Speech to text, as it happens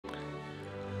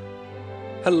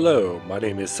Hello, my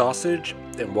name is Sausage,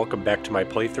 and welcome back to my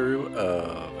playthrough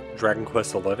of Dragon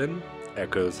Quest XI,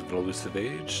 Echoes of an Elusive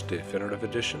Age, Definitive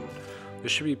Edition.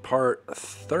 This should be part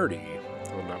 30,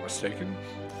 if I'm not mistaken.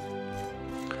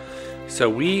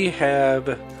 So we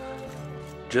have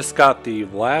just got the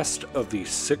last of the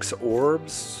 6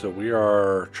 orbs, so we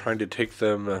are trying to take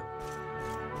them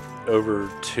over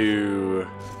to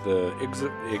the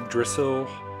Yggdrasil,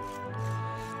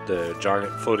 the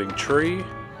giant floating tree.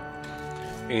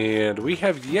 And we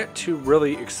have yet to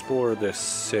really explore this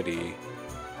city.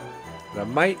 And I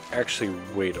might actually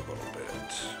wait a little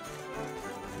bit.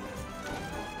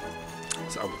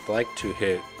 So I would like to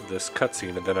hit this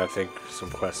cutscene, and then I think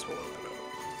some quests will open up.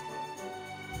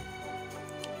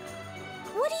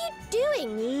 What are you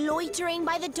doing, loitering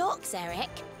by the docks,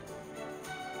 Eric?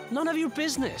 None of your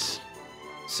business.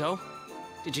 So,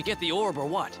 did you get the orb or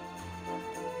what?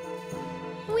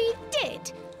 We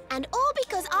did. And all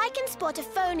because I can spot a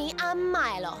phony a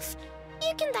mile off.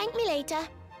 You can thank me later.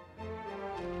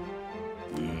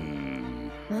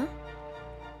 Huh?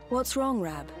 What's wrong,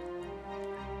 Rab?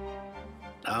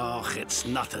 Oh, it's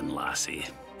nothing, lassie.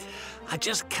 I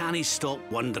just can't stop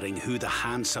wondering who the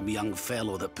handsome young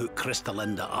fellow that put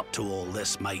Crystalinda up to all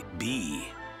this might be.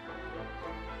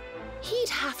 He'd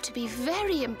have to be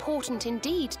very important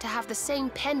indeed to have the same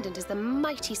pendant as the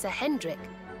mighty Sir Hendrik.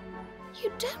 You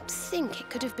don't think it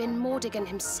could have been Mordegon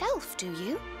himself, do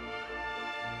you?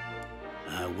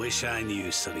 I wish I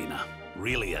knew, Serena.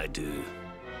 Really, I do.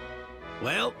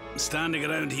 Well, standing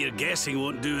around here guessing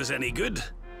won't do us any good.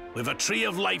 We've a tree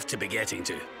of life to be getting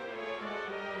to.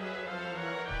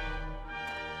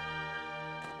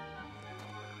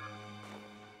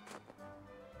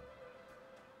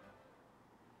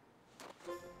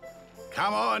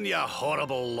 Come on, you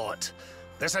horrible lot.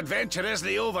 This adventure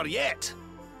isn't over yet.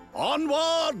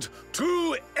 Onward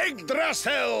to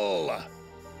Yggdrasil!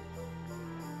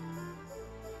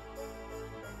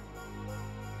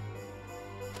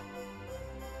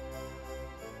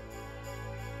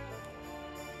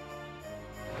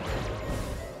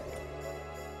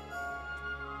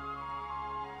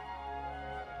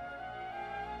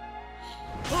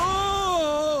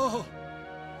 Oh!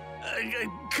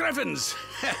 Crivens!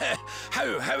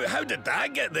 How did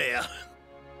that get there?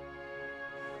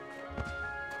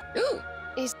 Ooh,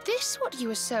 is this what you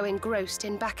were so engrossed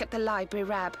in back at the library,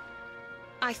 Rab?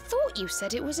 I thought you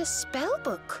said it was a spell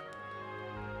book.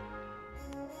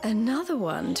 Another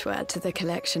one to add to the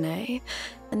collection, eh?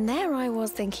 And there I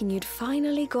was thinking you'd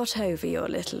finally got over your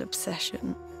little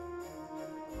obsession.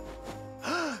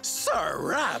 Sir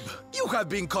Rab, you have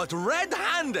been caught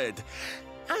red-handed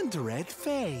and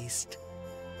red-faced.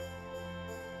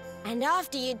 And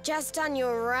after you'd just done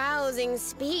your rousing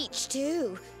speech,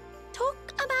 too. Talk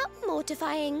about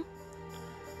mortifying.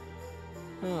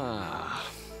 Oh.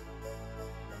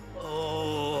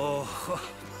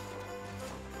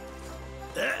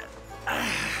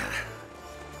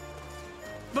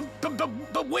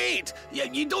 But wait!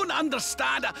 You don't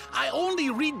understand. I only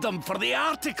read them for the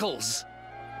articles.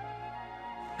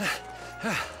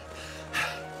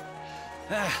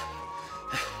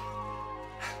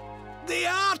 The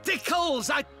articles,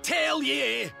 I tell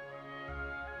ye!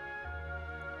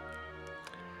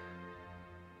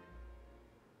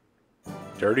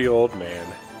 Dirty old man.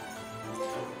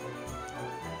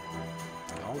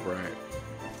 Alright.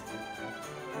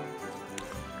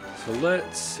 So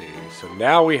let's see. So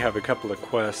now we have a couple of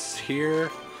quests here.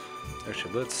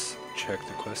 Actually, let's check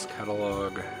the quest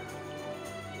catalog.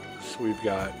 So we've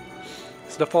got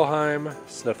Sniffelheim,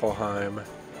 Sniffelheim.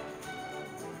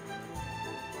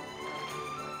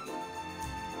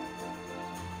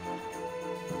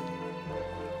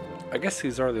 I guess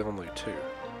these are the only two.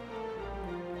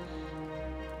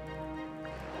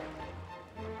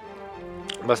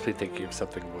 Must be thinking of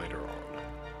something later on.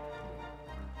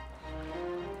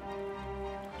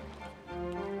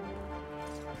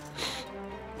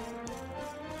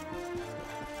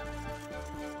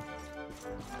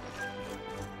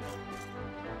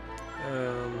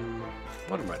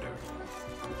 What am I doing?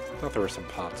 I thought there were some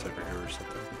pots over here or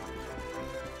something.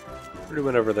 We're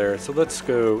doing over there, so let's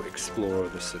go explore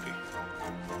the city.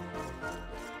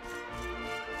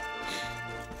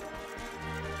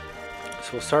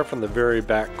 So we'll start from the very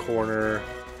back corner.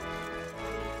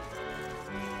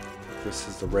 This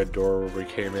is the red door where we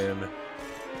came in.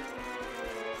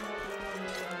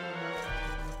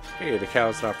 Hey, the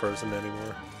cow's not frozen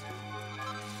anymore.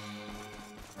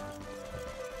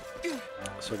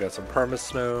 So we got some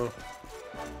perma-snow.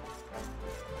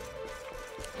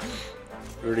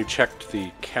 We already checked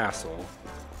the castle.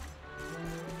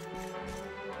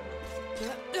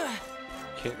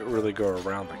 Can't really go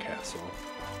around the castle.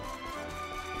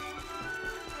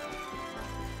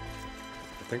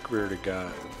 I think we already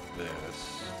got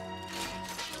this.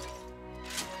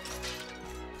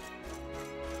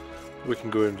 We can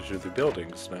go into the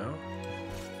buildings now.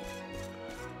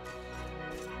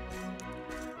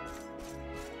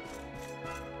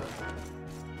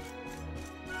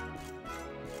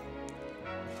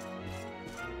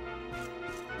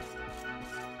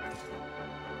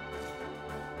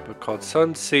 Book called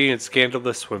Sun, Sea, and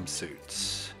Scandalous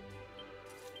Swimsuits.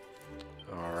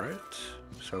 Alright.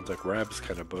 Sounds like Rab's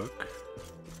kind of book.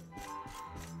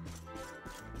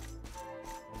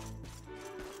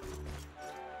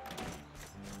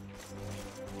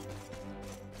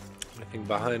 Anything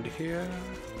behind here?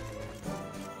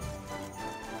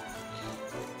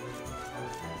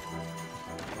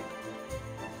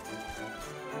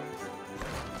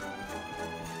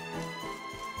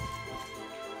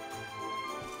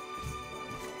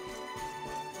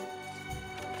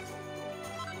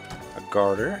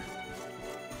 Garter.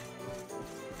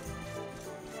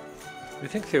 I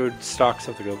think they would stock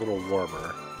something a little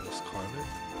warmer in this climate.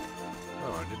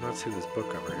 Oh, I did not see this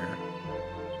book over here.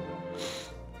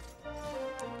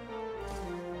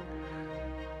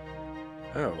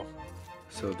 Oh,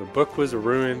 so the book was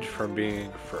ruined from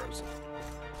being frozen.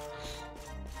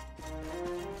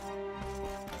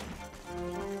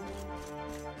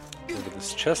 Maybe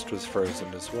this chest was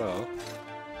frozen as well.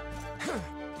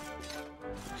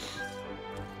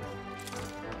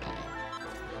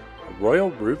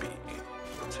 Royal Ruby.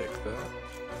 I'll take that.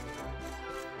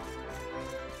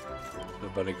 The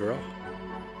bunny girl.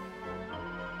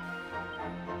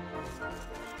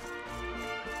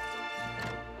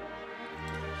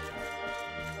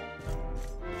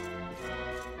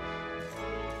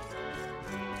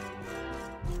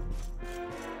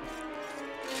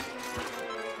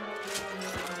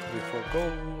 For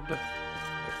gold. The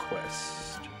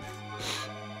quest.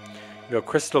 You know,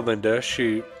 Crystal Linda,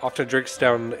 she often drinks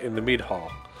down in the mead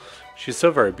hall. She's so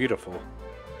very beautiful.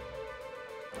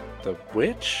 The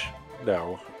witch?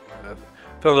 No. I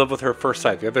fell in love with her at first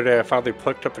sight. The other day I finally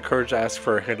plucked up the courage to ask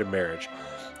for her hand in marriage.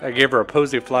 I gave her a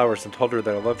posy of flowers and told her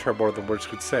that I loved her more than words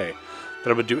could say. That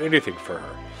I would do anything for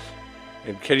her.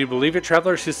 And can you believe it,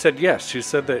 traveler? She said yes. She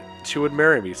said that she would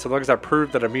marry me, so long as I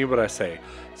proved that I mean what I say.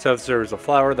 So if there is a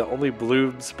flower that only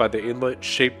blooms by the inlet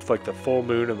shaped like the full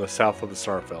moon in the south of the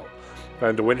Starfelt.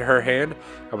 And to win her hand,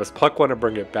 I must pluck one and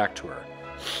bring it back to her.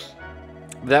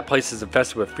 That place is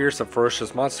infested with fierce and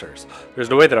ferocious monsters.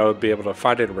 There's no way that I would be able to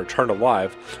find it and return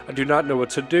alive. I do not know what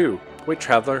to do. Wait,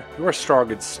 traveler, you are a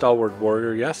strong and stalwart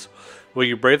warrior, yes? Will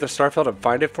you brave the Starfelt and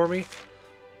find it for me?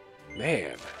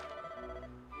 Man.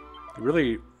 You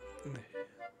really...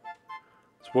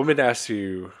 This woman asks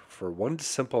you for one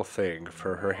simple thing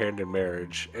for her hand in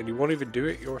marriage, and you won't even do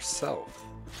it yourself.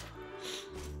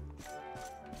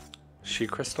 She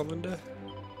Crystal Linda?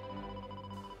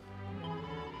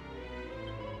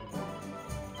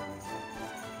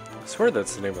 I swear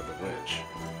that's the name of the witch.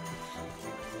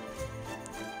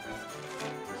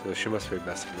 So she must be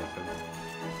messing with him.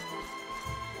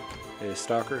 Hey,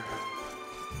 stalker.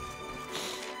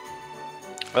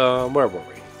 Where were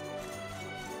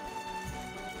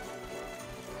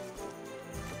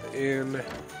we? In...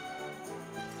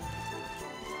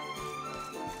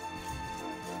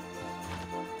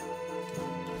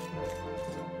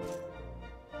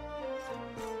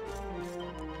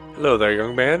 Hello there,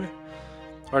 young man.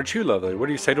 Aren't you lovely? What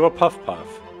do you say to a puff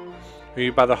puff? Meet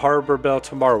you by the harbor bell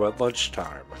tomorrow at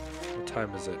lunchtime. What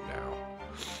time is it now?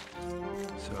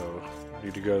 So,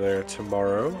 need to go there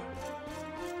tomorrow.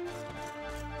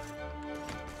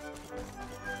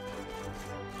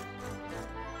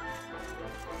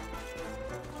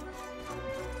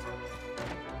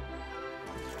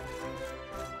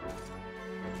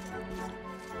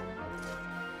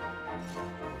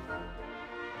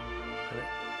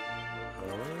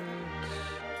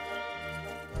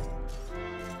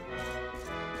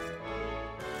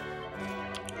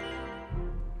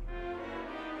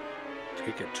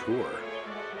 Take a tour.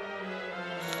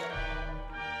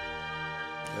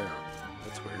 Yeah,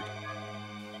 that's weird.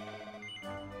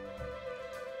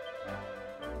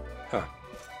 Huh.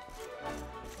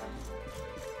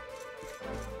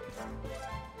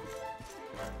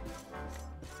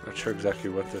 Not sure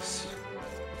exactly what this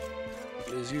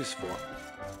is used for.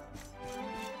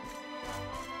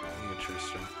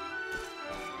 Interesting.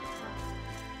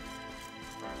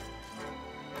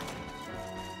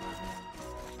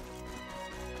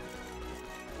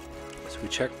 We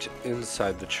checked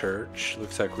inside the church.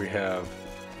 Looks like we have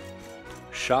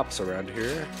shops around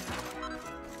here.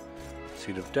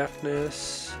 Seat of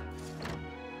Deafness.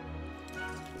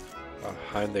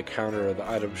 behind the counter of the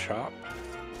item shop.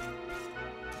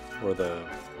 Or the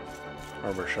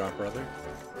armor shop, rather.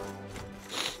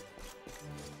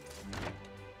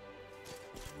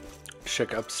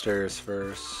 Check upstairs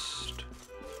first.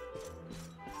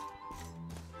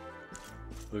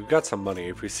 We've got some money.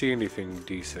 If we see anything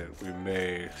decent, we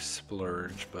may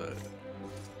splurge, but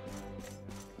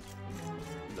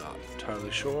not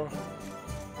entirely sure.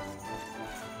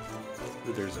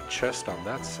 Ooh, there's a chest on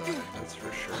that side, that's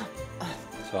for sure.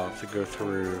 So I'll have to go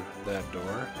through that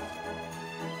door.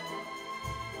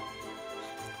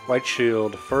 White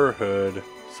shield, fur hood,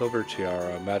 silver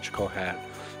tiara, magical hat.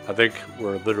 I think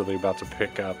we're literally about to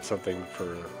pick up something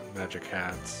for magic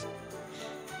hats.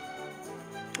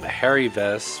 A hairy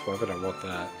vest, why would I want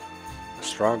that? A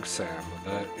strong Sam,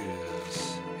 that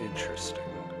is interesting.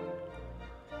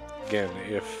 Again,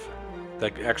 if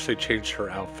that actually changed her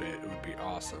outfit, it would be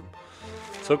awesome.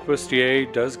 Silk bustier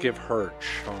does give her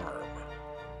charm.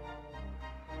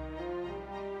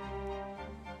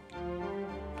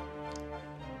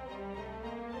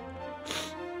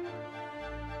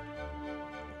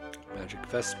 Magic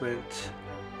vestment.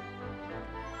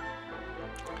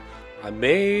 I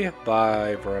may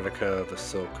buy Veronica the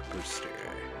silk bustier.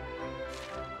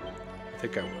 I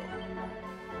think I will.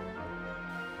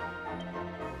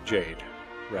 Jade,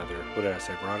 rather. What did I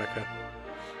say, Veronica?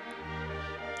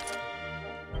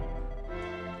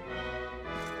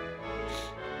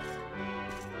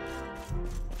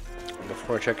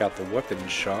 Before I check out the weapon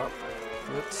shop,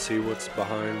 let's see what's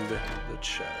behind the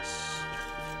chest.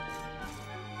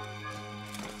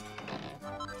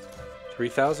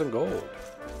 3,000 gold.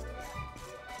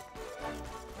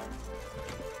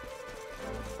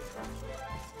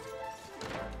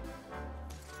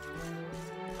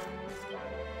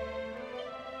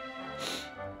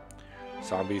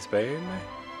 Zombie's Bane.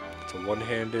 It's a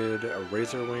one-handed, a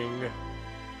razor wing.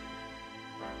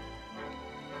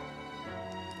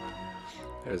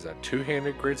 There's a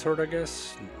two-handed greatsword, I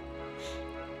guess.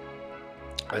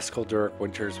 Icicle Dirk,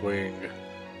 Winter's Wing.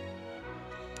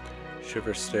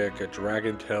 Shiver Stick, a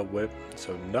Dragon Tail Whip.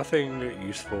 So nothing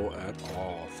useful at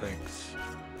all, thanks.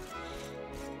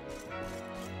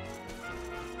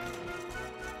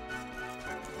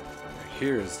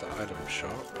 Here's the item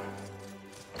shop.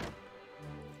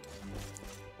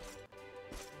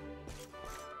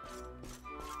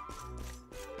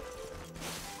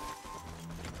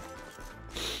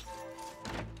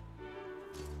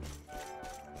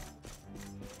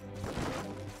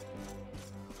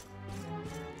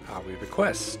 We have a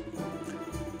quest.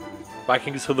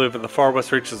 Vikings who live in the far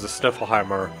west reaches of Sniffelheim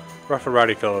are rough and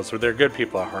rowdy fellows, but they're good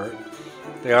people at heart.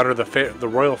 They honor the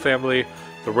royal family,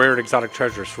 the rare and exotic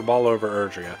treasures from all over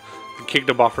Erdrea. The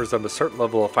kingdom offers them a certain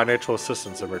level of financial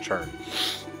assistance in return.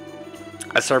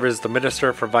 I serve as the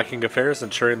Minister for Viking Affairs,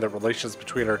 ensuring that relations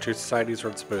between our two societies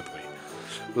run smoothly.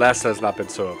 Last has not been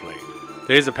so of late.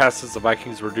 Days have passed since the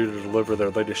Vikings were due to deliver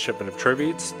their latest shipment of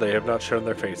tributes. They have not shown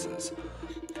their faces.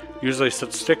 Usually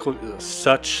such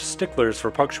sticklers for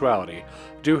punctuality.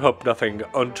 Do hope nothing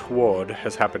untoward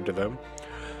has happened to them.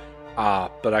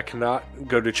 But I cannot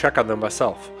go to check on them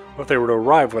myself. What if they were to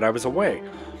arrive when I was away?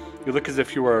 You look as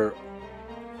if you were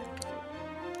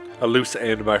a loose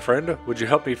end, my friend. Would you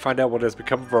help me find out what has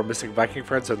become of our missing Viking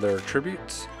friends and their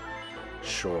tributes?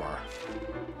 Sure.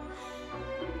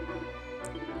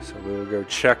 So we will go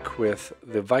check with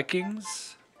the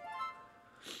Vikings.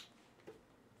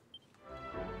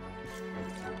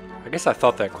 I guess I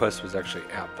thought that quest was actually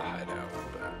at the hideout,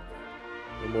 but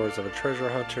Memoirs of a Treasure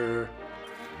Hunter.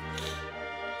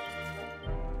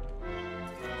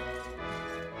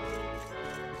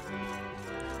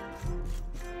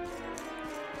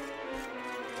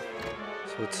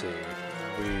 So let's see.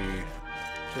 We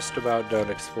just about done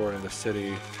exploring the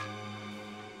city.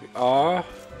 We are.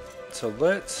 So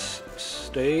let's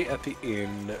stay at the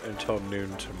inn until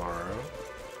noon tomorrow.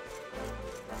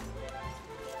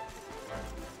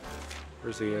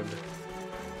 Where's the inn?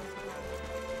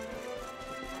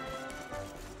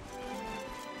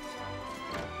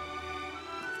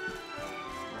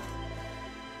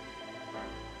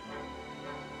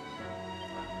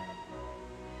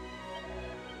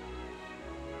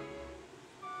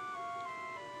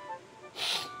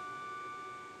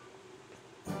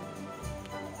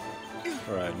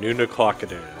 Alright, noon o'clock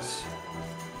it is.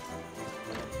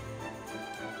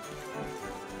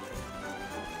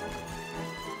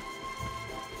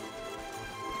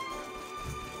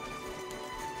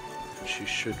 She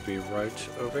should be right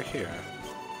over here.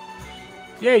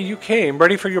 Yeah, you came.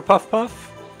 Ready for your puff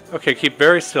puff? Okay, keep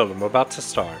very still. I'm about to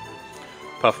start.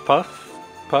 Puff puff,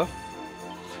 puff,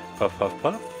 puff puff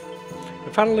puff.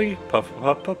 And finally, puff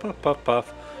puff puff puff puff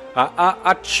puff.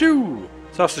 Achoo!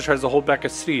 Sasha tries to hold back a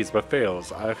sneeze, but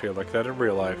fails. I feel like that in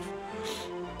real life.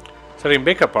 Studying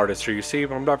makeup artistry, you see,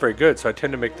 I'm not very good, so I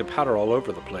tend to make the powder all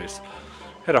over the place.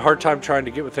 I had a hard time trying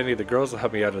to get with any of the girls that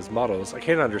help me out as models. I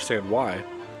can't understand why.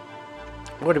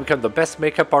 I'm going to become the best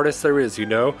makeup artist there is, you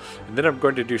know, and then I'm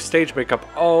going to do stage makeup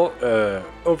all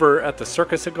over at the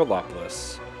circus in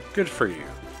Gallopolis. Good for you.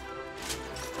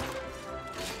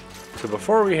 So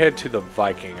before we head to the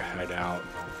Viking hideout,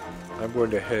 I'm going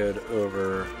to head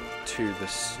over to the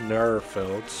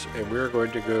Snarfelt, and we're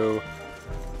going to go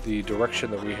the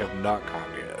direction that we have not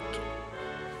gone yet.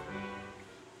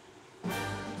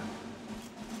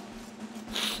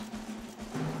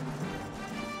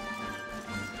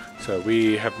 So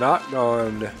we have not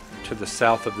gone to the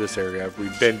south of this area.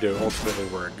 We've been to ultimately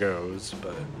where it goes,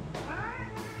 but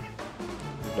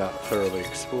not thoroughly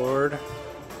explored.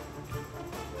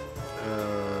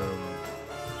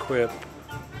 Equip,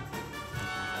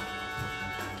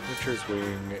 Witcher's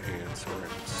Wing, and Sword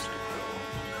and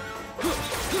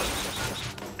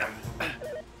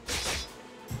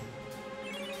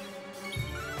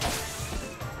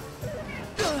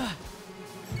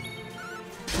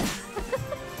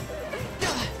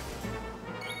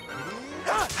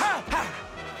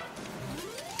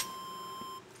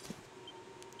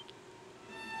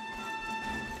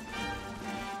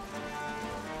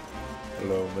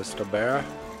Hello, Mr. Bear.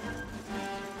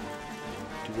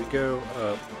 Did we go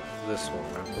up this one?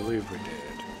 I believe we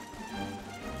did.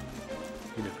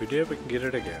 And if we did, we can get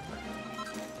it again.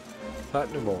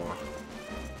 Platinum ore.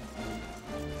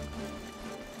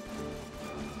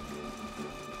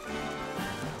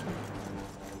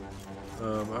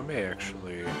 I may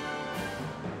actually...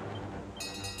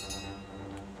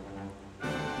 A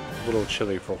little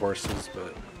chilly for horses,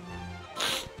 but...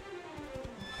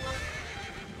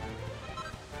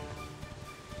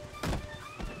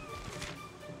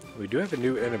 We do have a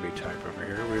new enemy type over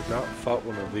here. We have not fought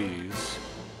one of these.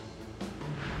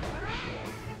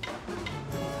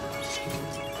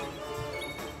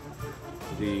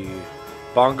 The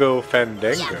Bongo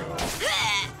Fandango.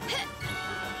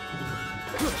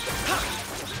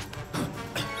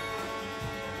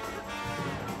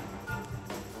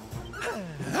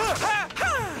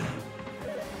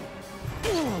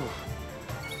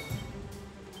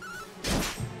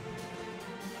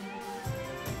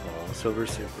 Silver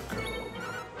Super Cove.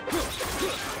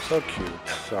 So cute.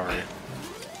 Sorry.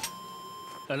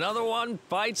 Another one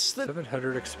bites the...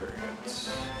 700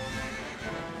 experience.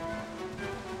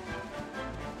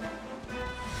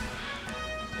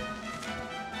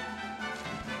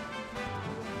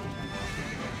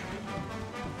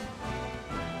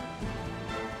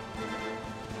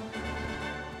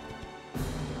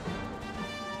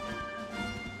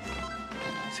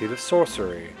 Seed of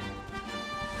Sorcery.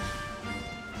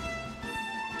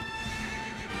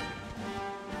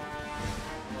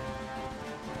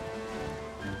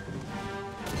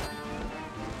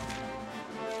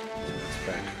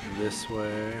 This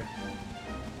way.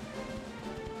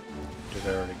 Did I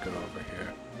already go over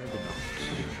here? Maybe not.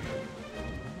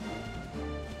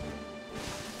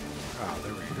 Ah,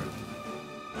 there we go.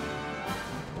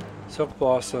 Silk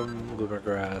Blossom,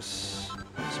 Lumigrass,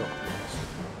 Silk Blossom.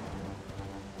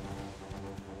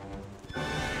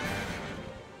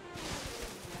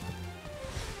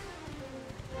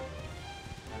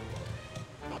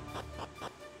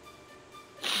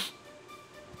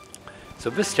 So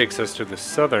this takes us to the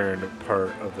southern part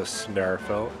of the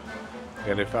Snarfelt,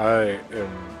 and if I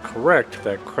am correct,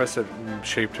 that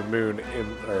crescent-shaped moon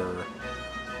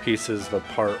piece is the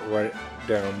part right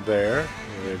down there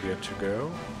where we get to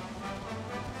go.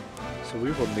 So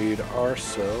we will need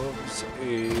ourselves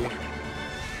a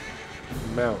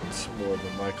mount, more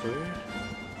than likely.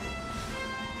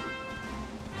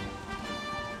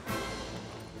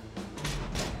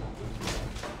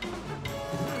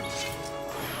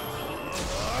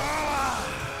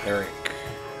 Eric.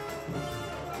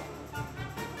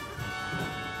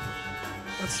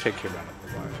 Let's take him out of the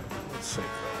line. Let's save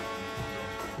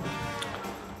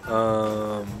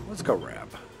that. Let's go Rab.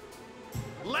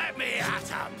 Let me at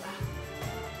him!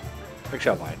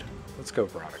 Actually, I lied. Let's go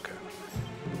Veronica.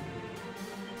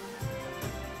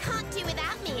 Can't do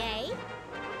without me, eh?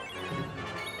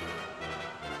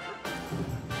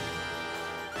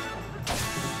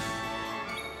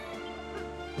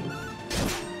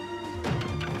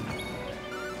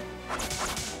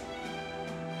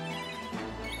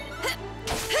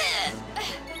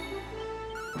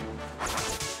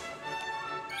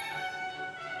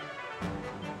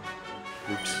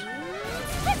 Oops.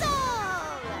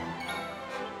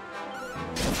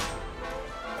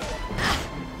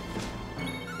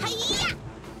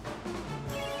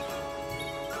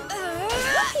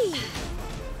 Whee!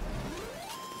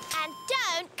 And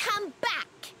don't come back.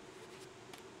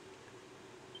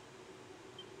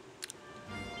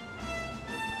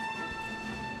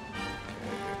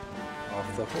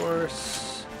 Off the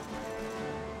horse.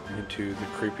 Into the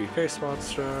creepy face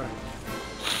monster.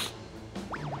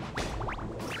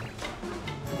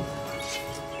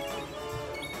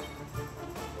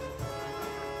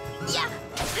 Yeah.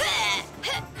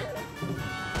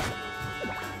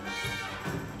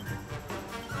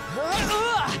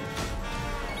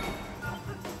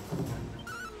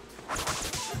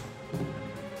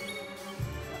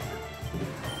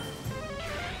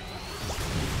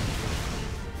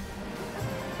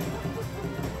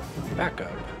 Back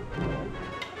up.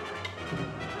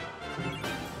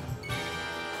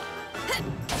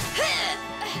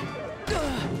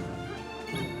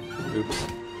 Oops.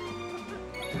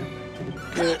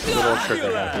 Good little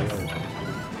trigger happy.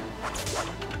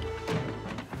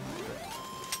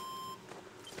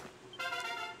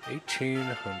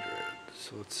 1800.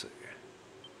 So let's see.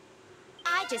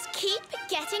 I just keep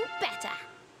getting better.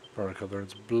 Barnacle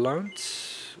learns blunt.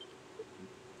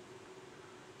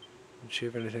 Does she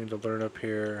have anything to learn up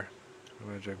here?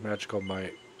 Magical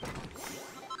might.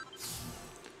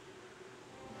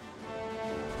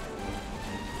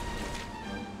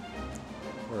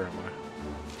 Where am I?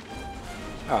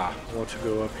 Ah, I want to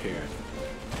go up here.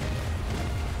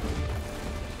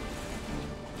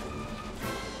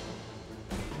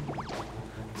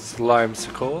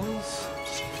 Slimesicles.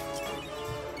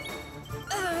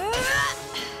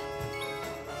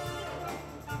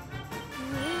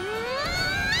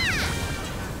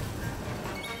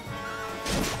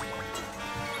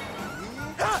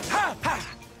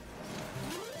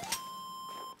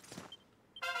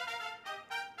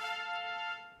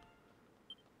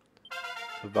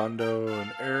 Vando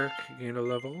and Eric gain a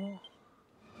level.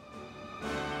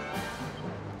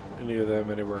 Any of them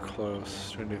anywhere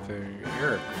close to anything?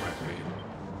 Eric might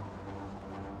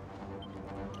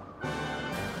be.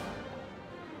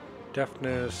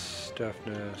 Deafness,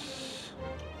 deafness.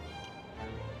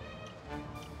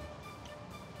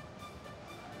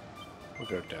 We'll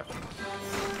go deafness.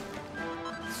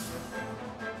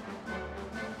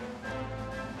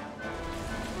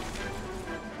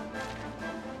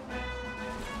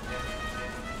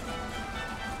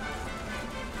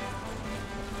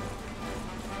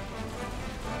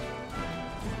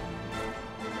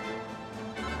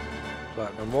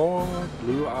 Platinum ore,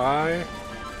 blue eye,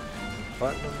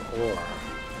 platinum ore.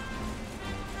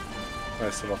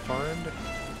 Nice little find.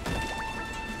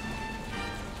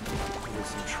 Get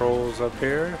some trolls up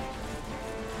here.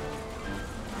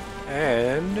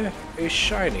 And a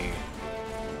shiny.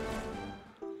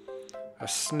 A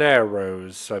snare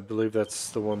rose. I believe that's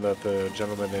the one that the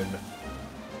gentleman in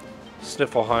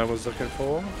Sniffleheim was looking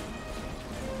for.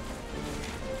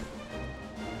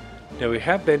 Now we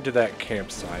have been to that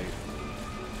campsite.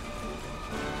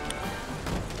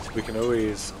 We can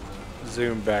always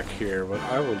zoom back here. What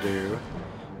I will do,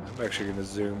 I'm actually going to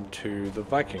zoom to the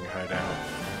Viking hideout.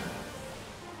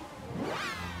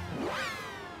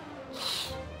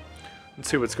 And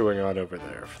see what's going on over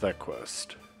there for that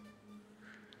quest.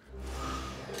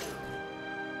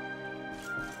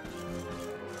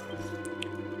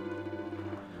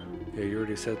 Yeah, you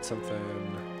already said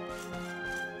something.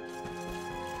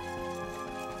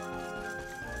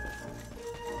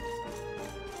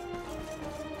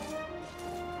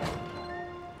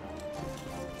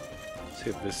 See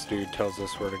if this dude tells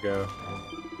us where to go.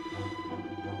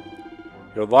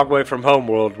 You're a long way from home,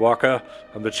 World Walker.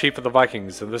 I'm the chief of the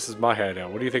Vikings, and this is my hideout.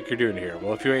 What do you think you're doing here?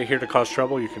 Well, if you ain't here to cause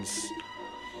trouble, you can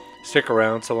stick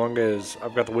around so long as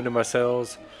I've got the wind in my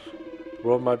sails. The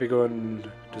world might be going...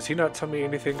 Does he not tell me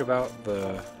anything about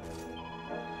the...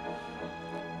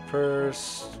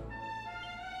 First...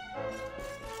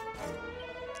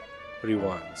 What do you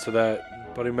want? So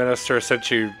that Bloody Minister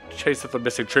sent you chase up the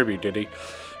missing tribute, did he?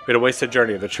 We had a wasted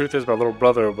journey. The truth is my little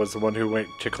brother was the one who went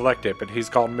to collect it, but he's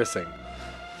gone missing.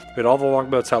 We had all the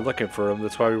longboats out looking for him.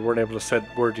 That's why we weren't able to send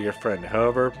word to your friend.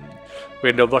 However, we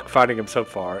had no luck finding him so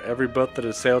far. Every boat that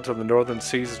has sailed to the northern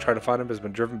seas to try to find him has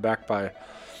been driven back by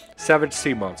savage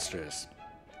sea monsters.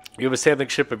 You have a sailing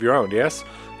ship of your own, yes?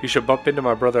 You should bump into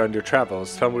my brother on your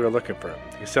travels. Tell him we were looking for him.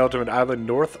 He sailed to an island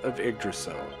north of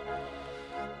Yggdrasil.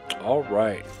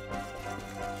 Alright.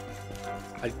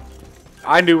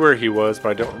 I knew where he was, but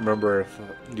I don't remember if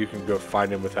you can go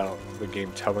find him without the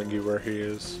game telling you where he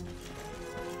is.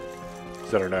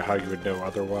 Because I don't know how you would know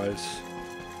otherwise.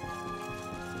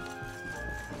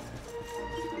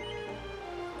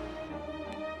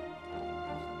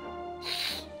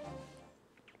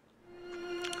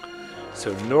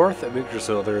 So north of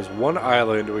Yggdrasil, there is one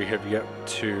island we have yet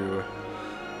to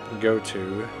go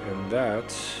to, and that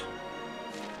is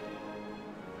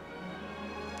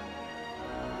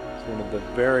one of the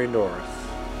very north.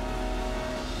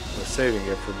 I was saving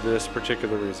it for this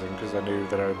particular reason because I knew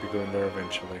that I would be going there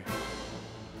eventually.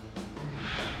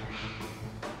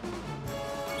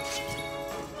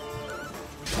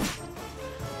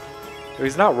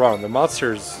 He's not wrong. The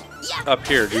monsters up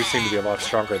here do seem to be a lot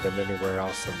stronger than anywhere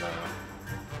else in the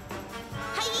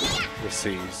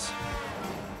seas.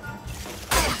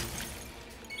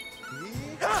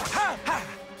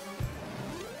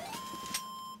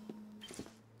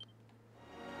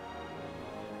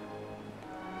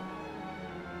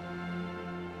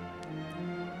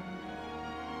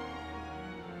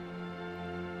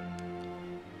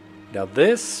 Now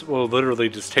this will literally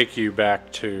just take you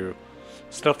back to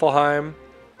Sniffelheim,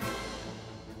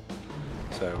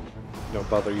 so don't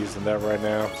bother using that right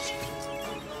now.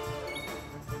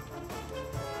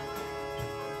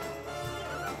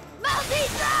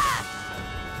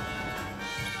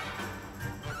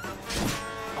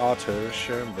 Auto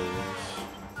shambles.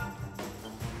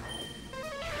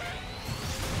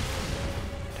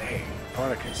 Dang,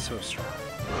 Bardic is so strong.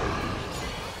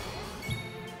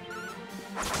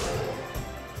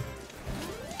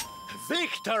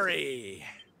 Victory!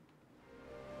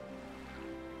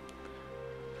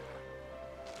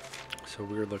 So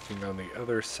we're looking on the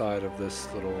other side of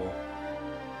this little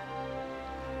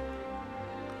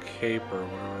cape or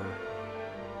whatever.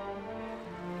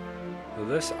 So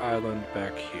this island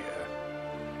back here.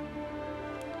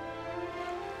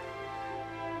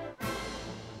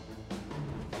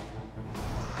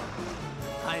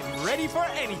 I'm ready for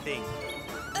anything.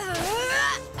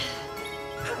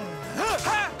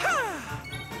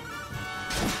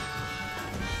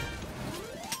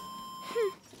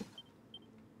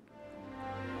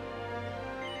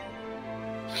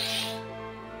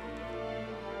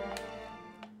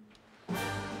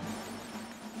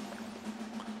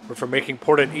 We're for making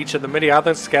port in each of the many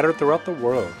islands scattered throughout the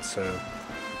world, so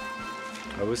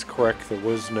I was correct. There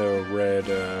was no red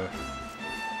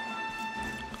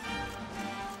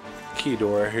key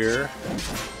door here.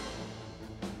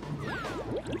 We're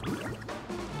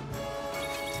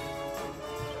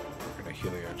gonna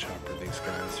Helio chopper these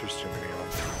guys. There's too many of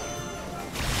them.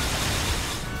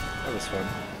 That was fun.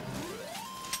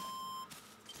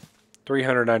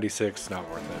 396, not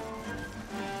worth it.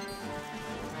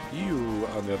 You,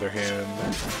 on the other hand,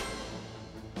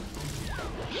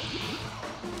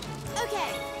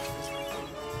 Okay.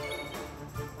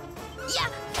 Yeah.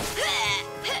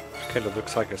 kind of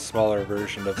looks like a smaller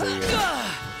version of the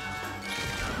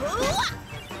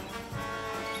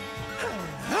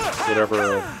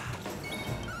whatever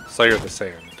Slayer of the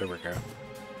Sand. There we go.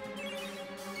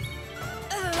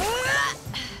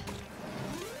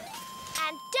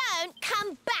 And don't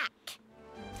come back.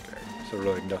 Okay, so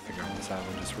really nothing on this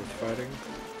island is worth fighting.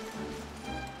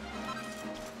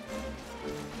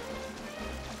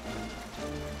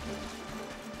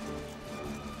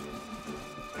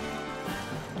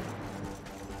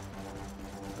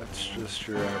 That's just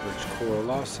your average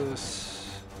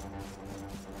Colossus.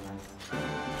 Can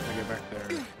I get back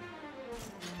there?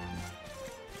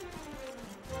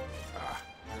 Ah.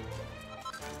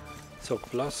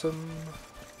 Silk Blossom.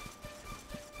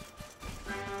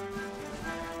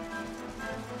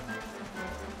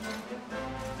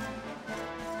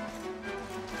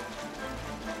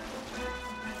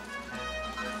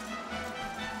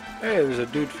 Hey, there's a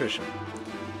dude fishing.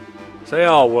 Say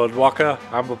all, World Walker.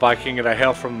 I'm a Viking and I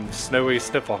hail from snowy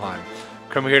Sniffelheim.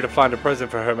 Come here to find a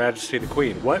present for Her Majesty the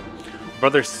Queen. What?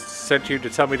 Brother sent you to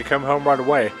tell me to come home right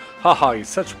away. Haha, you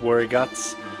such worry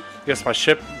guts. Yes, my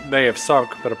ship may have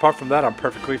sunk, but apart from that, I'm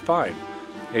perfectly fine.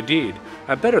 Indeed,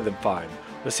 I'm better than fine.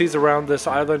 The seas around this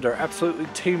island are absolutely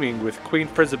teeming with Queen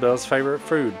Frizzabel's favorite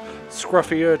food,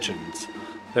 scruffy urchins.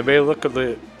 They may look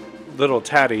a little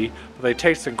tatty, but they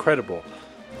taste incredible.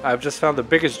 I've just found the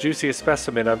biggest, juiciest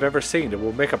specimen I've ever seen. It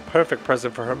will make a perfect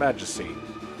present for Her Majesty.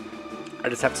 I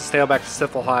just have to sail back to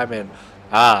Sniffelheim and...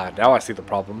 Ah, now I see the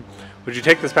problem. Would you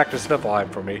take this back to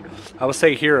Sniffelheim for me? I will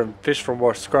stay here and fish for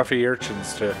more scruffy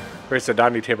urchins to grace the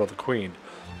dining table of the Queen.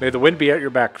 May the wind be at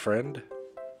your back, friend.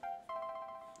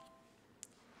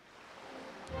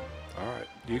 Alright,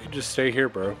 you can just stay here,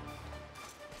 bro.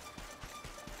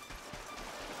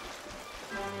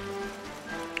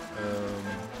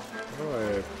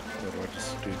 How do I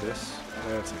just do this?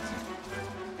 That's easy.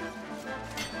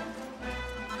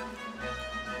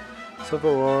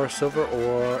 Silver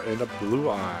ore, and a blue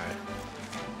eye.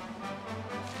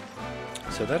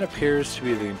 So that appears to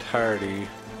be the entirety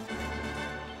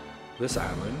this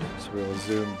island. So we will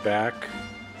zoom back.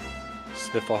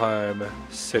 Sniffelheim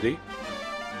City.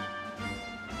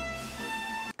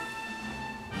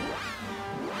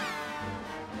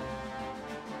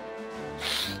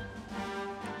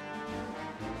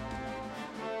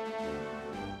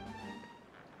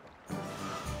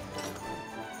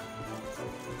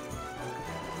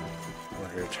 We're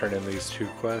going to turn in these two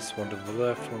quests, one to the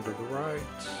left, one to the right.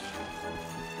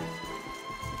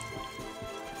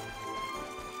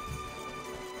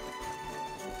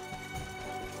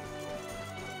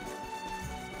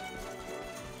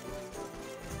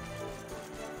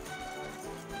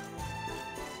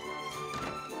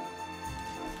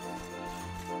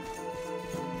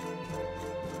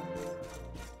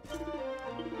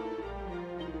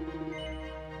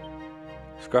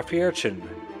 Scruffy Urchin.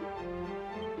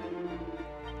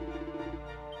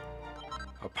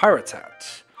 A pirate's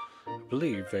hat. I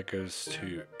believe that goes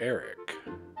to Eric.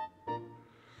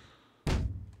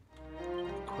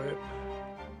 Equip.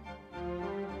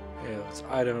 Yeah, it's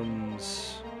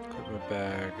items. Equipment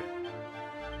bag.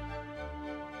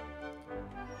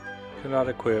 Cannot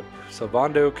equip.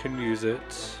 Salvando can use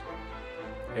it.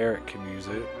 Eric can use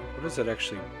it. What does it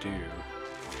actually do?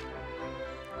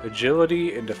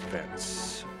 Agility and defense.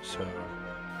 So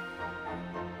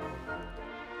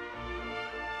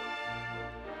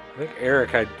I think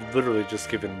Eric I'd literally just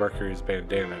given Mercury's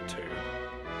bandana to.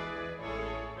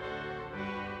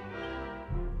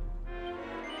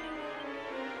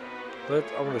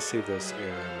 I want to see this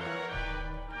in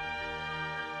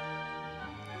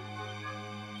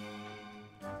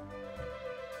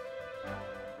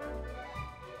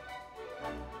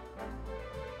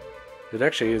it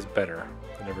actually is better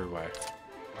in every way.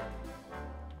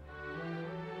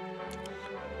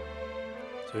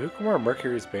 So who can wear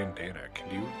Mercury's bandana? Can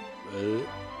you?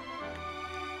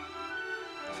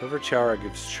 Silver Tiara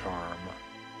gives charm.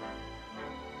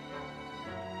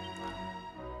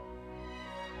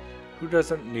 Who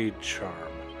doesn't need charm?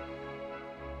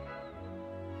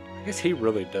 I guess he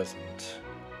really doesn't.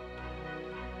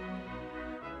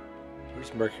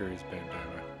 Where's Mercury's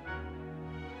bandana?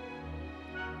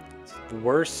 It's the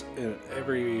worst in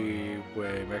every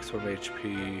way. Maximum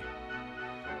HP.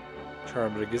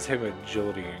 Charm, but it gives him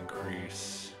agility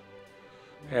increase.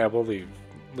 Yeah, we'll leave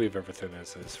everything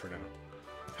as is for now.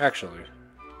 Actually,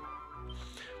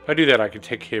 if I do that, I can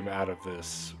take him out of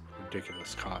this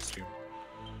ridiculous costume.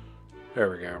 There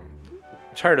we go.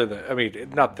 I'm tired of the. I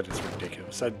mean, not that it's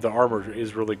ridiculous. The armor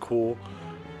is really cool,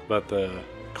 but the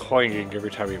clanging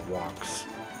every time he walks,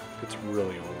 it's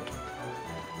really old.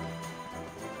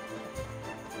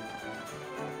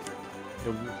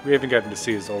 We haven't gotten to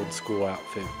see his old school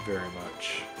outfit very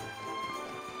much.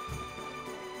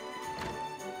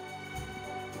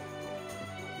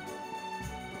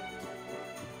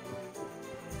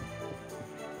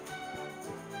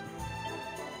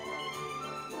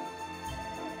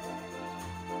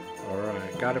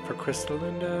 Alright, got it for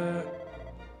Crystalinda.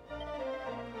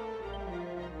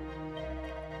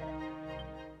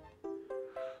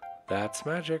 That's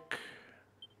magic.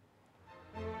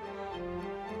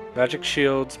 Magic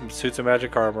shields, suits of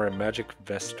magic armor, and magic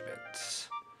vestments.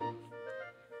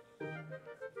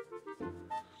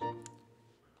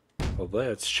 Well,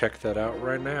 let's check that out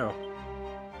right now.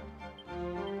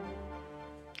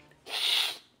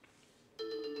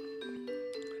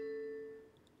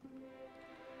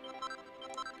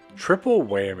 Triple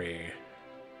whammy.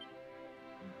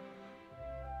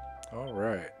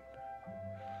 Alright.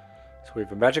 So we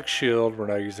have a magic shield. We're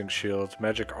not using shields.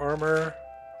 Magic armor.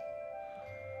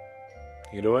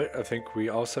 You know what? I think we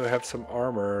also have some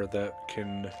armor that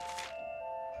can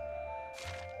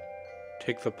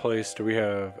take the place. Do we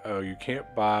have... Oh, you can't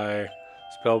buy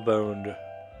spellbound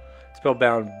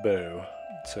bow.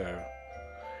 So,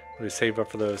 we save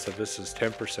up for those. So this is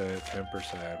 10%,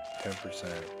 10%,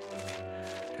 10%,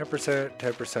 10%,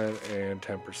 10%, and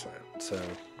 10%. So...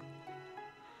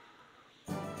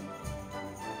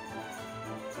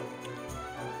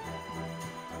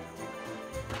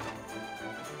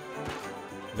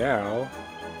 Now,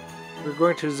 we're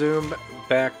going to zoom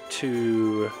back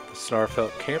to the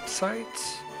Snarfelt campsite.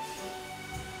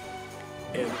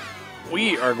 And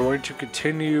we are going to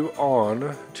continue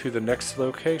on to the next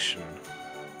location.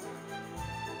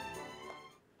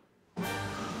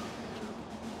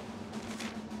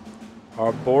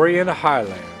 Arborean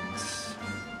Highlands.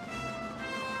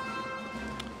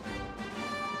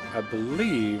 I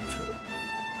believe,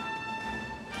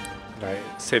 and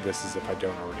I say this as if I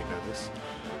don't already know this,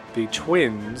 the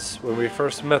twins, when we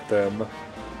first met them,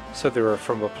 said they were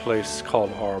from a place called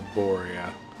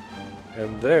Arborea.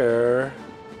 And there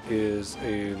is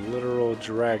a literal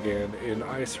dragon in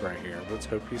ice right here. Let's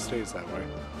hope he stays that way.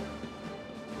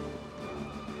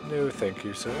 No, thank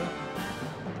you, sir.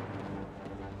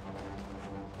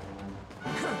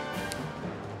 Is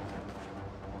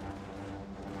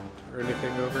there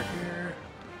anything over here?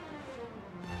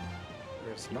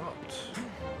 There's not.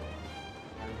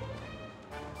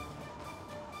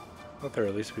 Thought there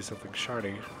at least be something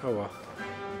shiny. Oh well.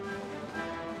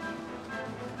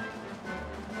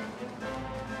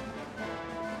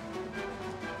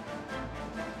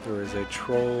 There is a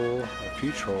troll, a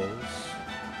few trolls.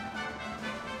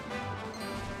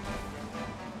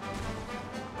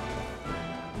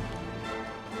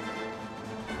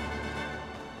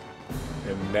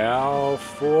 And now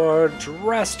for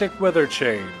drastic weather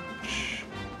change.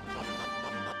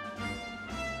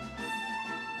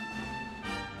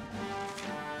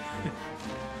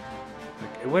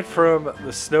 It went from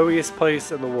the snowiest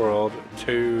place in the world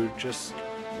to just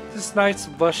this nice,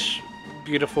 lush,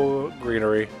 beautiful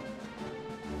greenery.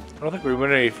 I don't think we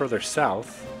went any further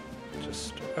south.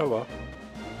 Just, oh well.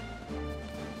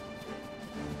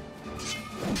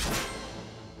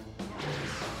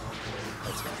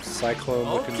 Cyclone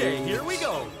looking Okay, dudes. here we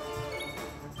go.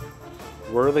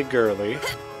 Whirly girly.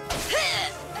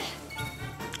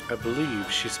 I believe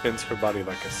she spins her body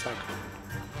like a cyclone.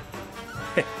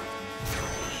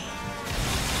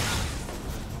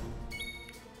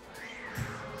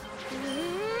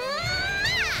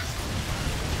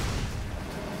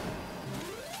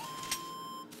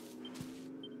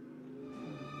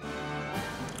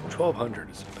 1200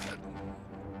 isn't bad.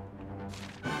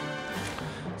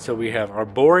 So we have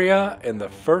Arborea and the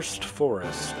First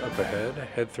Forest up ahead.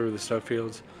 Head through the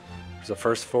snowfields. There's the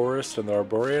First Forest and the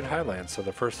Arborean Highlands. So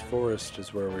the First Forest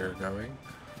is where we are going.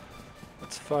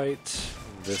 Let's fight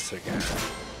this again.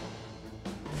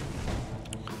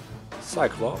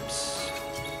 Cyclops.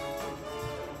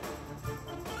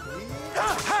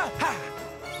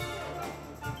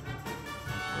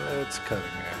 It's cutting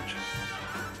edge.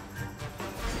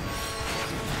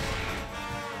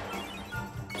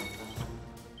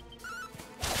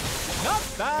 Not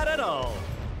bad at all.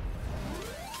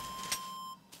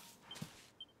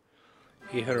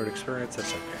 800 experience,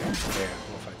 that's okay. Yeah,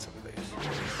 we'll find some of these.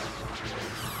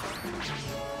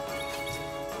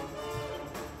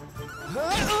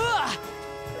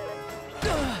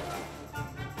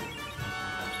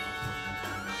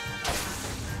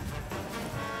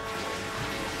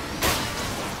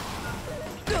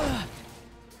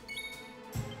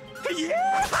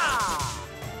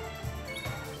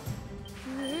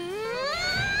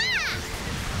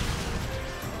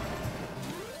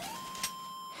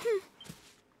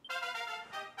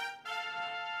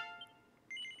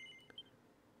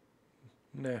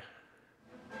 Nah.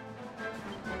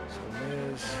 So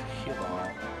there's Heal.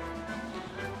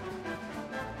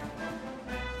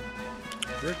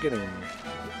 We're getting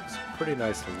some pretty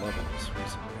nice levels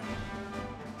recently.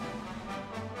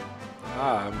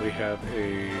 Ah, and we have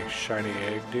a shiny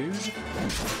egg dude.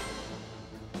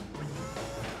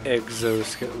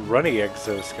 Runny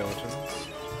exoskeletons.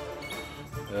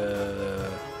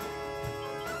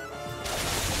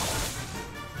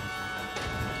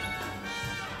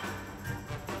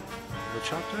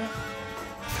 Chopper?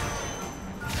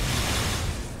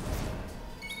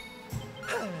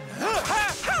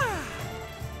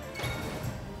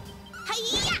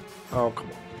 Oh, come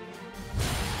on.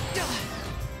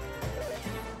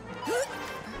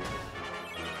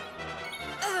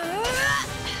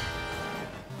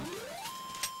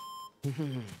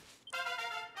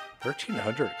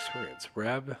 $1,300 experience.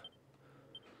 Reb.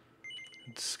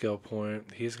 Skill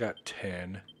point. He's got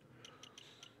 10.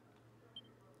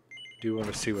 Do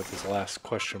want to see what this last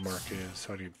question mark is,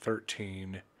 so I need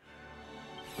 13.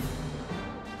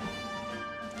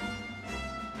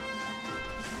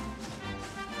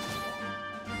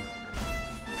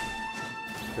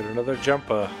 Get another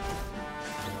jumper.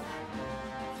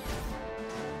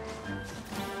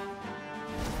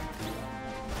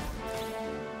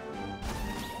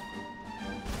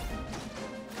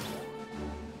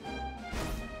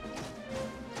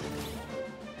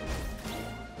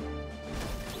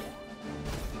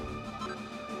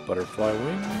 Butterfly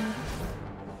wing.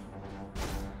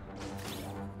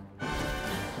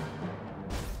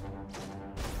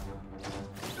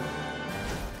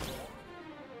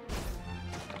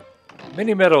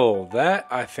 Mini medal. That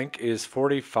I think is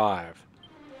 45.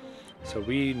 So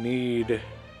we need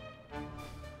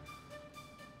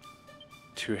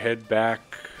to head back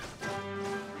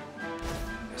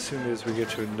as soon as we get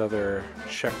to another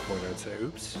checkpoint. I'd say.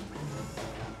 Oops.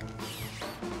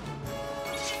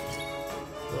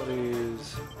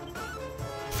 Buddies.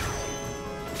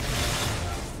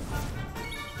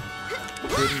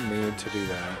 Didn't mean to do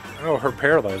that. Oh, her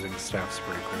paralyzing staff's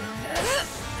pretty cool.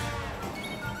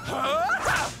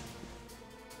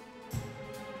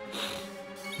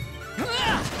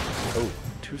 Oh,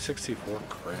 264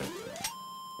 crit.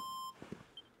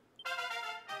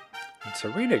 And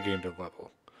Serena gained a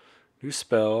level. New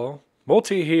spell.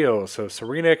 Multi-heal, so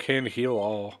Serena can heal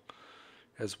all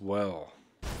as well.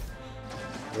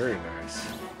 Very nice.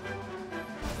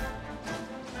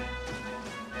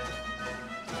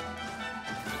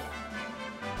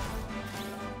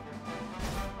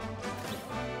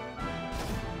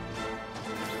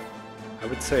 I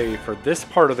would say for this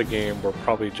part of the game, we're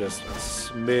probably just a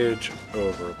smidge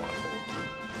over leveled.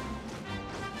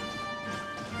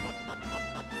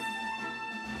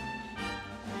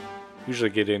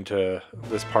 Usually get into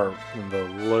this part in the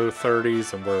low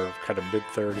 30s, and we're kind of mid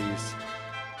 30s.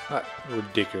 Not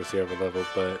ridiculously over leveled,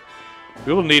 but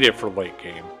we will need it for late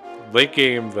game. Late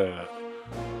game, the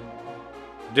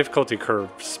difficulty curve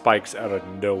spikes out of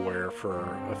nowhere for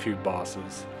a few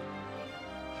bosses.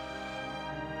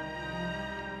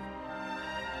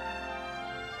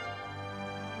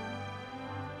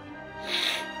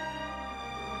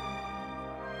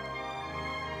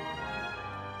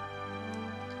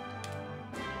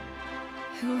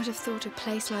 Who would have thought a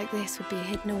place like this would be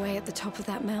hidden away at the top of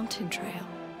that mountain trail?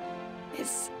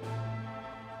 It's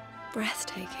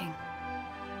breathtaking.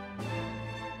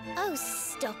 Oh,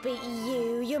 stop it,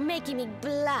 you. You're making me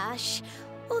blush.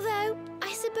 Although,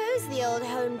 I suppose the old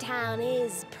hometown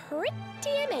is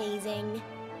pretty amazing.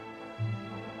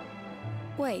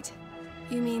 Wait,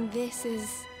 you mean this is...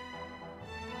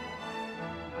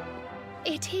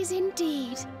 It is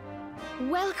indeed.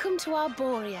 Welcome to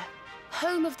Arborea,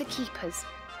 home of the Keepers,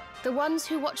 the ones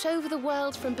who watch over the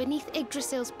world from beneath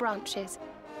Yggdrasil's branches,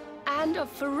 and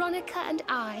of Veronica and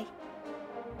I.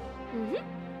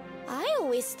 I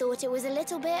always thought it was a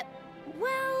little bit,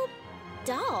 well,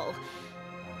 dull.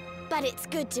 But it's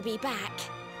good to be back.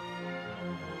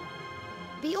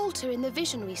 The altar in the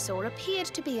vision we saw appeared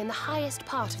to be in the highest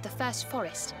part of the First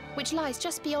Forest, which lies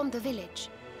just beyond the village.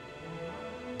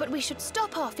 But we should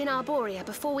stop off in Arborea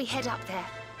before we head up there.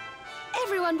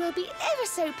 Everyone will be ever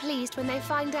so pleased when they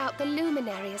find out the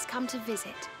luminary has come to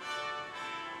visit.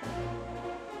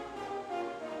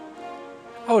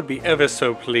 I would be ever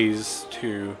so pleased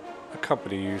to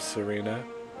accompany you, Serena.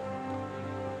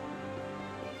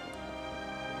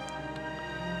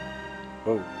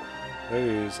 Whoa. That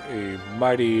is a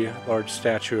mighty large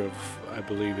statue of, I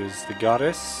believe, is the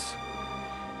goddess.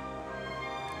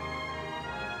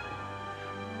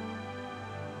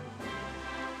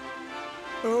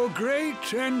 O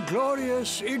great and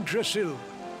glorious Yggdrasil,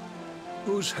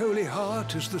 whose holy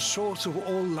heart is the source of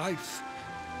all life,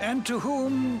 and to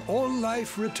whom all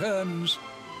life returns,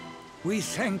 we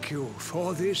thank you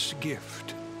for this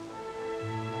gift.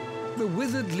 The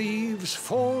withered leaves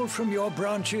fall from your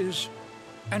branches,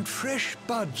 and fresh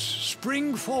buds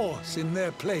spring forth in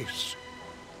their place.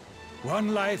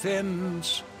 One life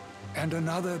ends, and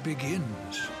another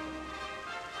begins.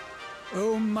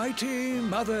 O mighty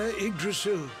Mother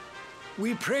Yggdrasil,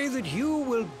 we pray that you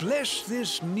will bless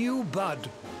this new bud,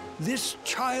 this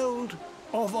child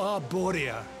of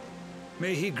Arborea.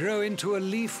 May he grow into a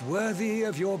leaf worthy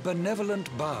of your benevolent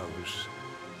boughs.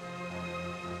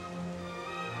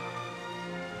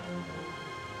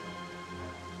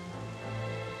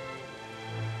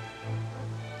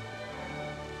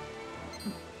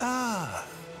 Ah.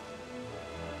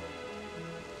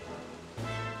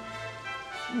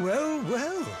 Well,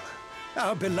 well,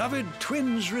 our beloved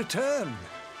twins return.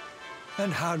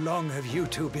 And how long have you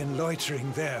two been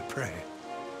loitering there, pray?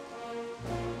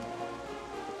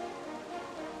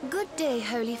 Good day,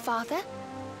 Holy Father.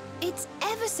 It's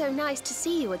ever so nice to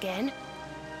see you again.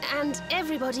 And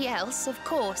everybody else, of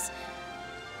course.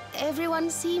 Everyone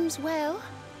seems well.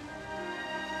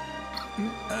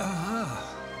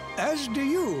 As do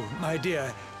you, my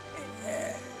dear.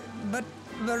 But,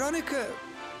 Veronica,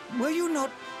 were you not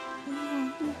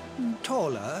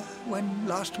taller when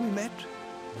last we met?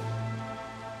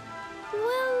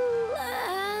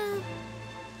 Well,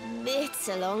 it's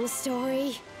a long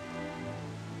story.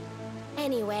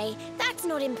 Anyway, that's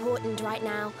not important right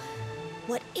now.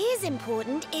 What is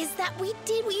important is that we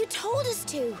did what you told us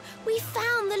to. We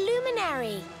found the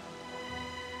luminary.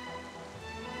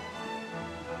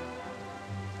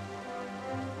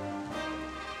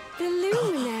 The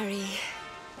luminary.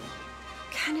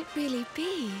 Can it really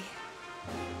be?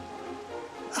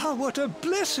 Ah, what a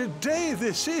blessed day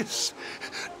this is!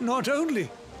 Not only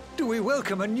do we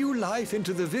welcome a new life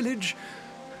into the village,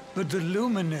 but the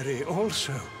luminary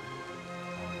also.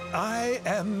 I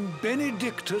am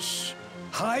Benedictus,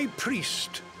 High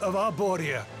Priest of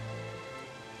Arborea.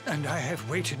 And I have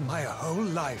waited my whole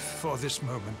life for this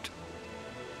moment.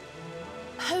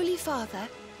 Holy Father,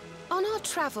 on our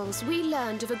travels we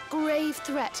learned of a grave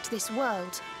threat to this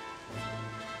world.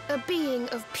 A being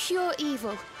of pure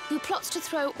evil who plots to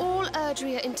throw all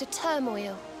Erdrea into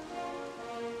turmoil.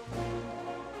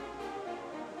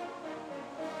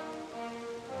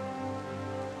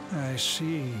 I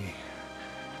see.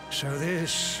 So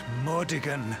this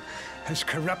Mordegon has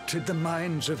corrupted the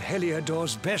minds of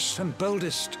Heliodor's best and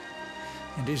boldest,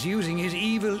 and is using his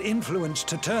evil influence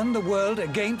to turn the world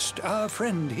against our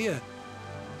friend here.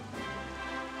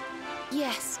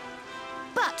 Yes,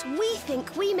 but we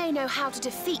think we may know how to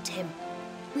defeat him.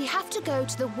 We have to go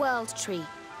to the World Tree.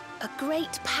 A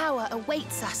great power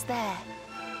awaits us there.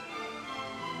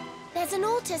 There's an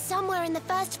altar somewhere in the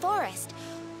First Forest.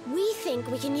 We think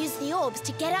we can use the orbs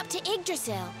to get up to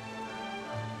Yggdrasil.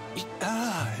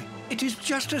 It is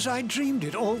just as I dreamed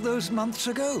it all those months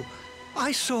ago.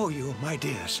 I saw you, my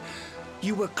dears.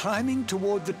 You were climbing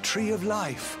toward the Tree of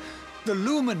Life, the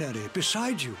luminary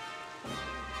beside you.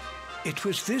 It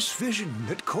was this vision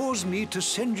that caused me to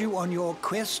send you on your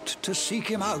quest to seek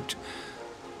him out.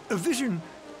 A vision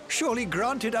surely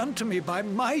granted unto me by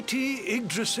mighty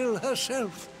Yggdrasil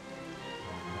herself.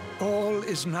 All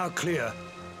is now clear.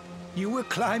 You were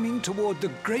climbing toward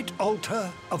the great altar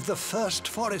of the First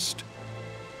Forest.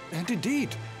 And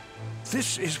indeed,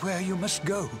 this is where you must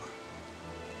go.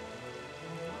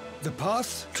 The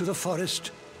path to the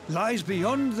forest lies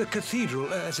beyond the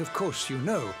cathedral, as of course you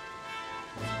know.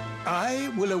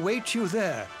 I will await you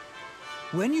there.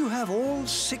 When you have all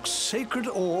 6 sacred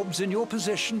orbs in your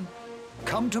possession,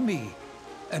 come to me,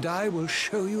 and I will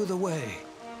show you the way.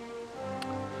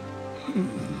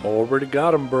 Already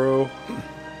got him, bro.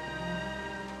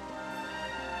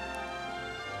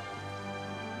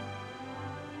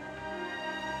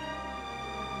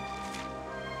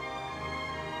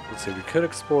 Let's see, we could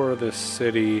explore this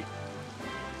city.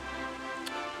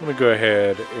 Let me go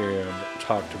ahead and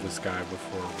talk to this guy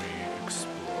before we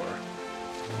explore.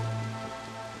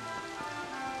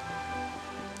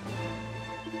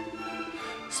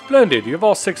 Splendid, you have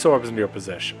all 6 orbs in your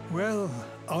possession. Well,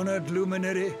 honored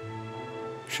luminary,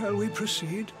 shall we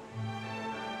proceed?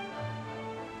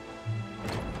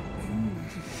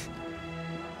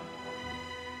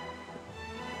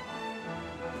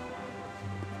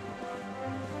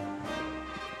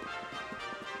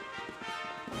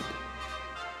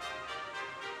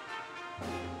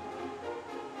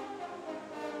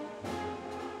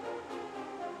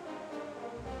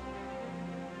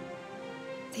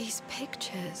 These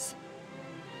pictures,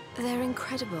 they're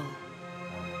incredible.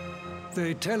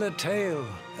 They tell a tale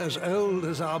as old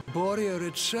as Arborea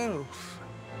itself.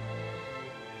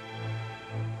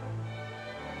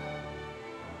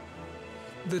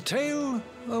 The tale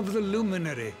of the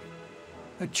luminary,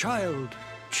 a child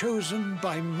chosen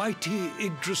by mighty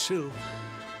Yggdrasil,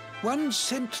 one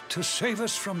sent to save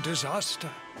us from disaster.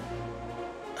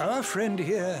 Our friend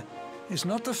here is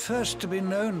not the first to be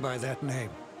known by that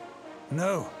name.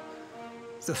 No,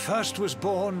 the first was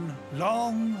born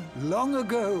long, long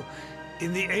ago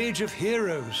in the Age of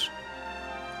Heroes.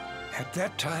 At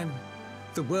that time,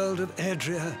 the world of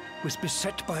Erdrea was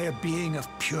beset by a being of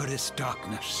purest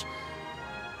darkness.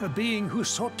 A being who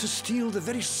sought to steal the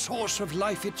very source of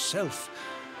life itself,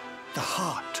 the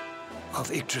heart of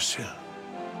Yggdrasil.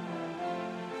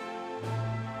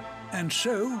 And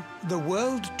so, the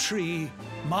World Tree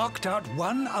marked out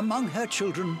one among her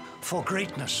children for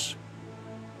greatness.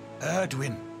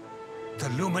 Erdwin, the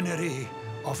luminary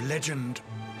of legend.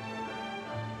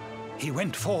 He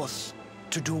went forth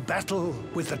to do battle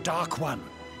with the Dark One.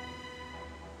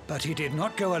 But he did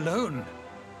not go alone.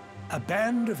 A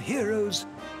band of heroes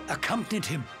accompanied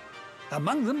him.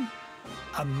 Among them,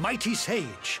 a mighty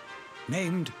sage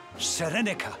named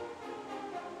Serenica.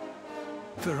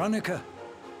 Veronica,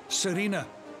 Serena,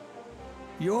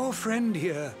 your friend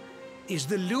here is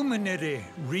the luminary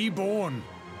reborn.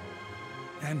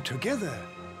 And together,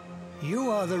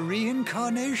 you are the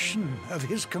reincarnation of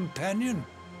his companion.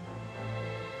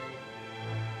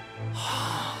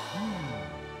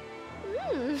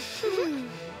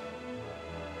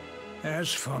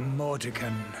 As for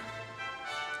Mordegon,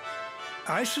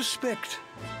 I suspect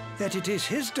that it is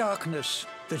his darkness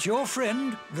that your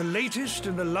friend, the latest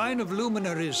in the line of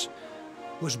luminaries,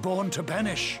 was born to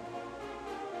banish.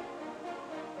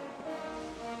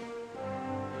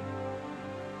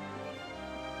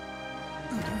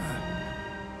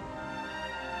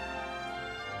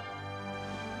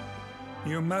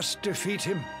 You must defeat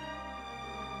him.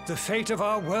 The fate of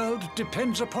our world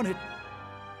depends upon it.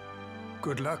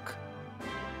 Good luck.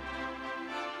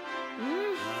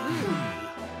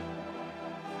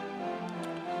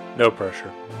 No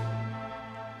pressure.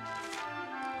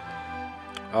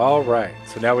 Alright,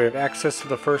 so now we have access to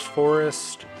the first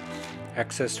forest,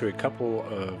 access to a couple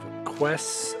of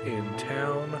quests in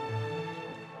town.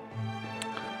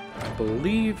 I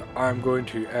believe I'm going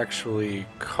to actually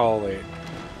call it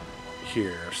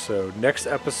here. So next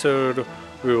episode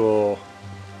we will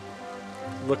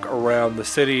look around the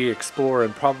city, explore,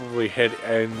 and probably head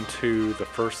into the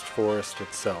first forest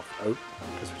itself. Oh,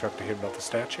 because we talked to him about the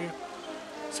statue.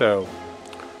 So,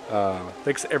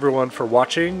 thanks everyone for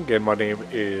watching. Again, my name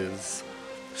is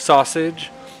Sausage.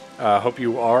 Hope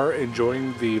you are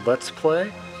enjoying the Let's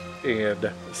Play,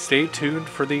 and stay tuned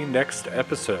for the next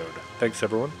episode. Thanks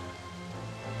everyone.